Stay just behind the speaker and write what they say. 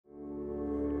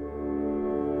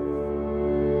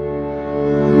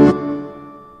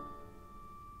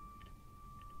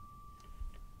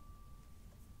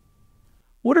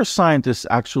are scientists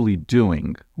actually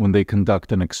doing when they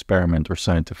conduct an experiment or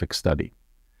scientific study?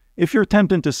 If you're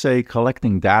tempted to say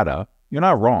collecting data, you're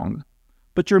not wrong,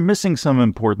 but you're missing some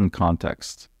important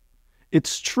context.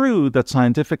 It's true that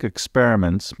scientific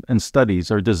experiments and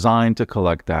studies are designed to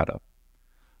collect data,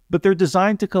 but they're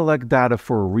designed to collect data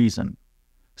for a reason.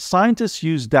 Scientists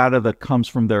use data that comes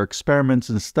from their experiments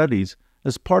and studies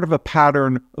as part of a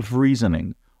pattern of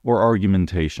reasoning or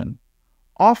argumentation.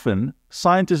 Often,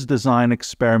 scientists design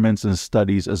experiments and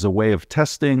studies as a way of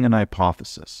testing an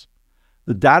hypothesis.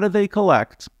 The data they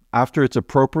collect, after it's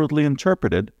appropriately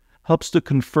interpreted, helps to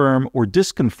confirm or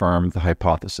disconfirm the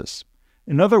hypothesis.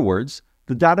 In other words,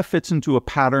 the data fits into a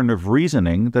pattern of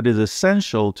reasoning that is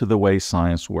essential to the way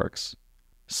science works.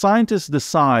 Scientists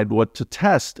decide what to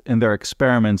test in their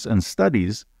experiments and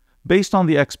studies based on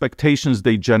the expectations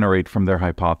they generate from their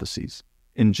hypotheses.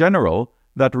 In general,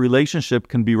 that relationship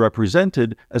can be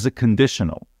represented as a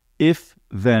conditional,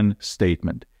 if-then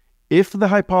statement. If the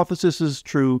hypothesis is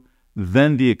true,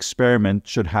 then the experiment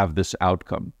should have this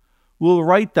outcome. We'll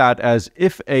write that as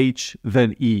if H,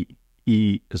 then E.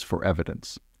 E is for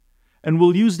evidence. And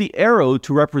we'll use the arrow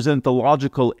to represent the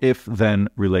logical if-then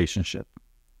relationship.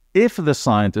 If the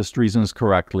scientist reasons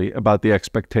correctly about the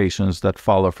expectations that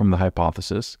follow from the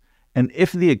hypothesis, and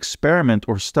if the experiment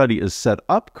or study is set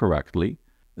up correctly,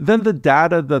 then the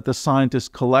data that the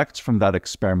scientist collects from that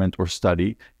experiment or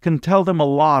study can tell them a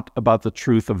lot about the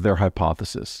truth of their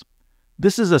hypothesis.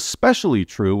 This is especially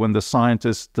true when the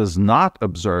scientist does not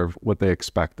observe what they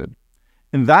expected.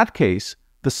 In that case,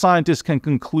 the scientist can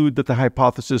conclude that the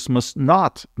hypothesis must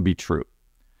not be true.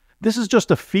 This is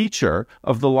just a feature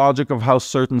of the logic of how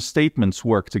certain statements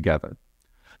work together.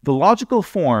 The logical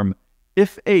form,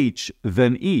 if H,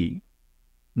 then E,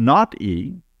 not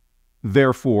E,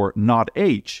 therefore not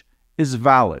H, is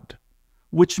valid,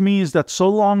 which means that so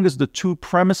long as the two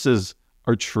premises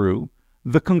are true,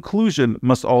 the conclusion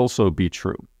must also be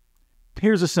true.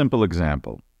 Here's a simple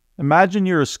example. Imagine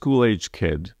you're a school-aged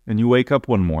kid and you wake up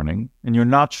one morning and you're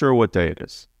not sure what day it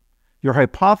is. Your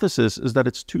hypothesis is that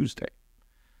it's Tuesday.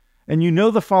 And you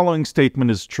know the following statement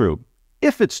is true.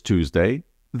 If it's Tuesday,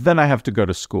 then I have to go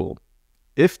to school.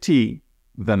 If T,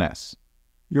 then S.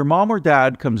 Your mom or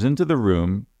dad comes into the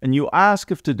room and you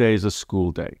ask if today is a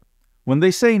school day. When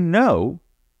they say no,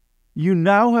 you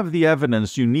now have the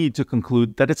evidence you need to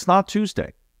conclude that it's not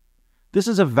Tuesday. This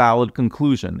is a valid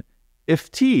conclusion.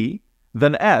 If T,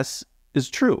 then S is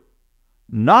true.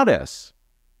 Not S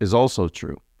is also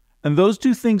true. And those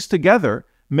two things together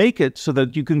make it so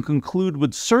that you can conclude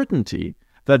with certainty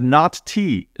that not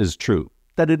T is true,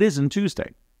 that it isn't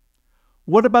Tuesday.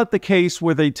 What about the case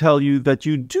where they tell you that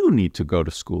you do need to go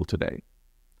to school today?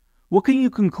 What can you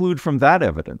conclude from that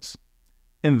evidence?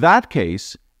 In that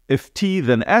case, if T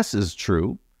then S is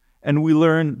true, and we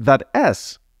learn that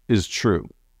S is true,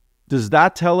 does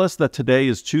that tell us that today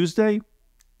is Tuesday?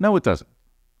 No, it doesn't.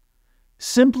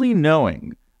 Simply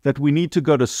knowing that we need to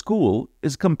go to school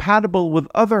is compatible with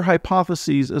other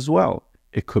hypotheses as well.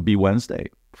 It could be Wednesday,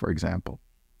 for example.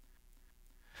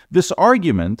 This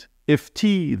argument, if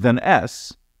T then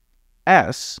S,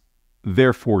 S,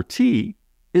 therefore T,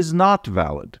 is not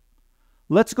valid.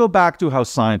 Let's go back to how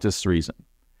scientists reason.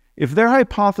 If their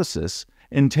hypothesis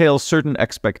entails certain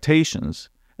expectations,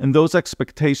 and those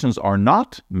expectations are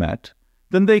not met,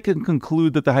 then they can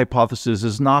conclude that the hypothesis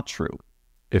is not true.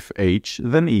 If H,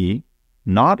 then E,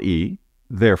 not E,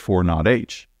 therefore not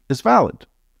H, is valid.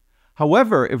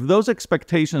 However, if those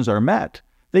expectations are met,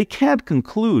 they can't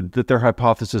conclude that their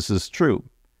hypothesis is true.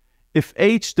 If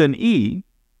H, then E,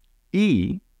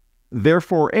 E,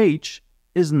 therefore H,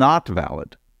 is not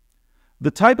valid. The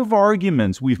type of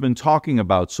arguments we've been talking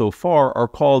about so far are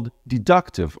called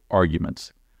deductive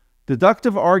arguments.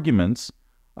 Deductive arguments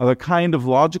are the kind of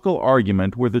logical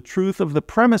argument where the truth of the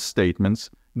premise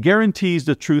statements guarantees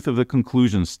the truth of the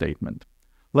conclusion statement.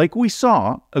 Like we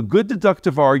saw, a good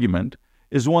deductive argument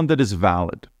is one that is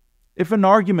valid. If an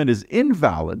argument is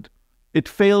invalid, it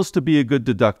fails to be a good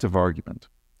deductive argument.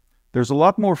 There's a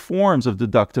lot more forms of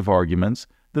deductive arguments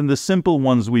than the simple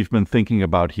ones we've been thinking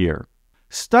about here.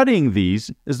 Studying these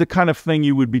is the kind of thing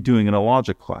you would be doing in a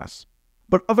logic class.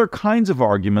 But other kinds of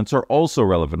arguments are also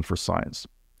relevant for science.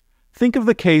 Think of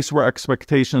the case where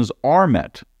expectations are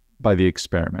met by the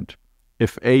experiment.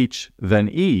 If H, then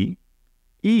E,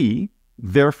 E,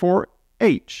 therefore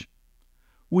H.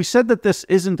 We said that this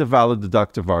isn't a valid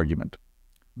deductive argument,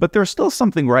 but there's still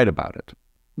something right about it.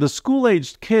 The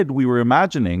school-aged kid we were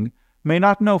imagining may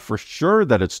not know for sure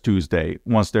that it's Tuesday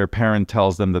once their parent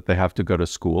tells them that they have to go to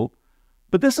school,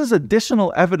 but this is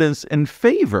additional evidence in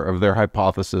favor of their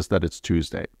hypothesis that it's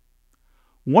Tuesday.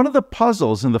 One of the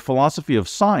puzzles in the philosophy of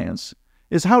science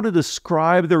is how to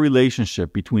describe the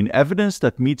relationship between evidence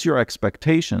that meets your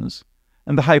expectations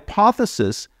and the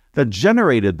hypothesis that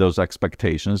generated those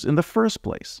expectations in the first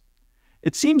place.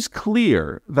 It seems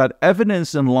clear that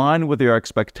evidence in line with your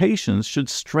expectations should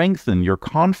strengthen your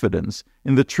confidence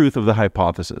in the truth of the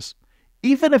hypothesis,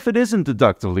 even if it isn't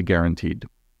deductively guaranteed.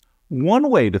 One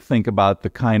way to think about the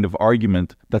kind of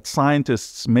argument that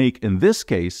scientists make in this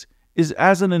case is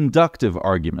as an inductive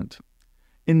argument.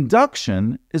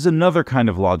 Induction is another kind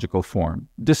of logical form,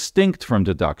 distinct from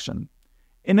deduction.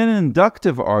 In an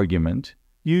inductive argument,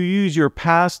 you use your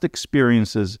past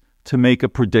experiences to make a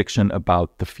prediction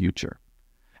about the future.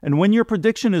 And when your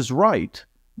prediction is right,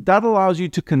 that allows you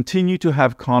to continue to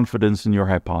have confidence in your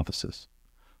hypothesis.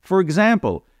 For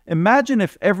example, imagine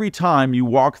if every time you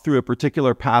walked through a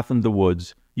particular path in the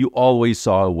woods, you always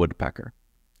saw a woodpecker.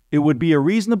 It would be a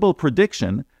reasonable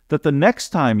prediction that the next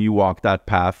time you walk that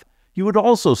path, you would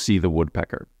also see the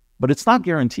woodpecker, but it's not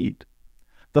guaranteed.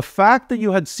 The fact that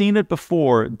you had seen it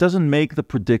before doesn't make the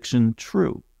prediction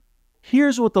true.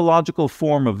 Here's what the logical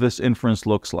form of this inference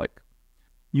looks like.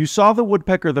 You saw the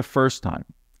woodpecker the first time,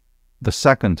 the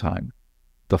second time,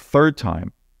 the third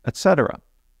time, etc.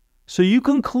 So you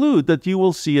conclude that you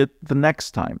will see it the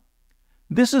next time.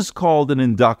 This is called an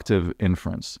inductive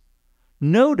inference.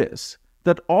 Notice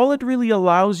that all it really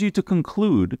allows you to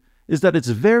conclude is that it's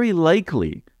very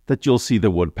likely that you'll see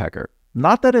the woodpecker,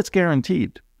 not that it's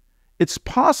guaranteed. It's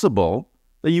possible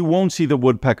that you won't see the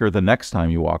woodpecker the next time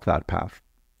you walk that path.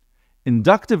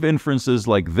 Inductive inferences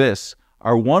like this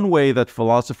are one way that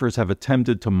philosophers have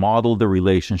attempted to model the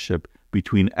relationship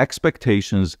between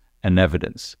expectations and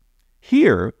evidence.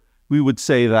 Here, we would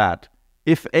say that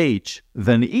if H,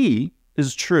 then E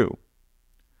is true.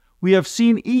 We have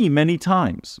seen E many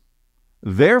times.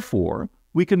 Therefore,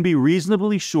 we can be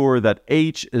reasonably sure that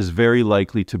H is very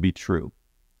likely to be true.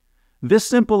 This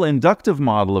simple inductive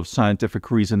model of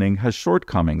scientific reasoning has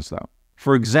shortcomings, though.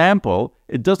 For example,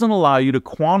 it doesn't allow you to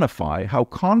quantify how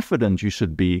confident you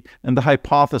should be in the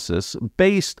hypothesis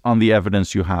based on the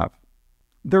evidence you have.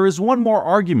 There is one more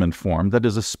argument form that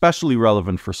is especially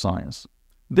relevant for science.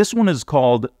 This one is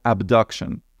called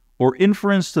abduction, or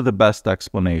inference to the best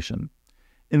explanation.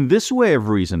 In this way of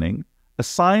reasoning, a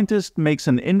scientist makes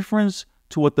an inference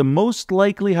to what the most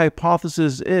likely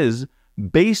hypothesis is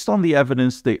based on the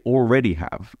evidence they already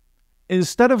have.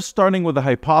 Instead of starting with a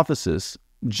hypothesis,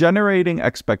 generating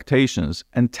expectations,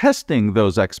 and testing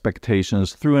those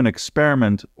expectations through an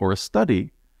experiment or a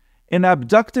study, in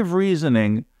abductive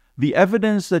reasoning, the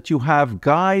evidence that you have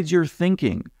guides your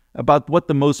thinking about what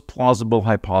the most plausible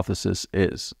hypothesis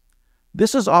is.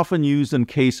 This is often used in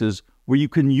cases where you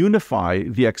can unify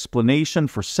the explanation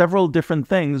for several different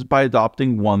things by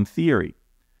adopting one theory.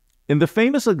 In the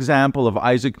famous example of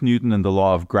Isaac Newton and the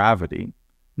law of gravity,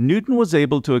 Newton was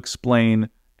able to explain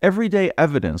everyday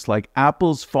evidence like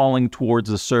apples falling towards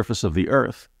the surface of the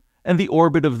Earth and the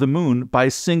orbit of the Moon by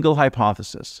a single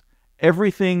hypothesis.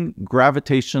 Everything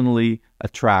gravitationally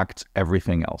attracts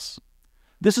everything else.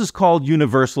 This is called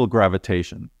universal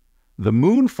gravitation. The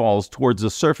Moon falls towards the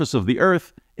surface of the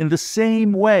Earth in the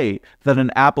same way that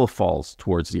an apple falls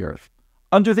towards the Earth,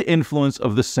 under the influence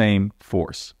of the same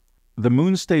force. The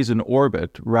Moon stays in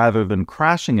orbit rather than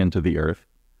crashing into the Earth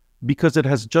because it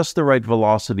has just the right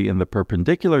velocity in the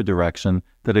perpendicular direction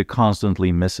that it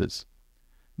constantly misses.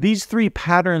 These three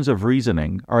patterns of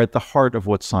reasoning are at the heart of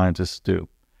what scientists do.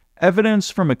 Evidence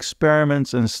from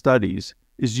experiments and studies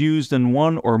is used in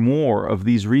one or more of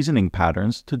these reasoning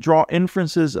patterns to draw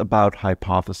inferences about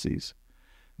hypotheses.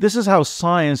 This is how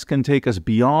science can take us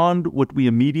beyond what we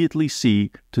immediately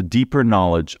see to deeper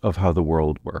knowledge of how the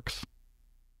world works.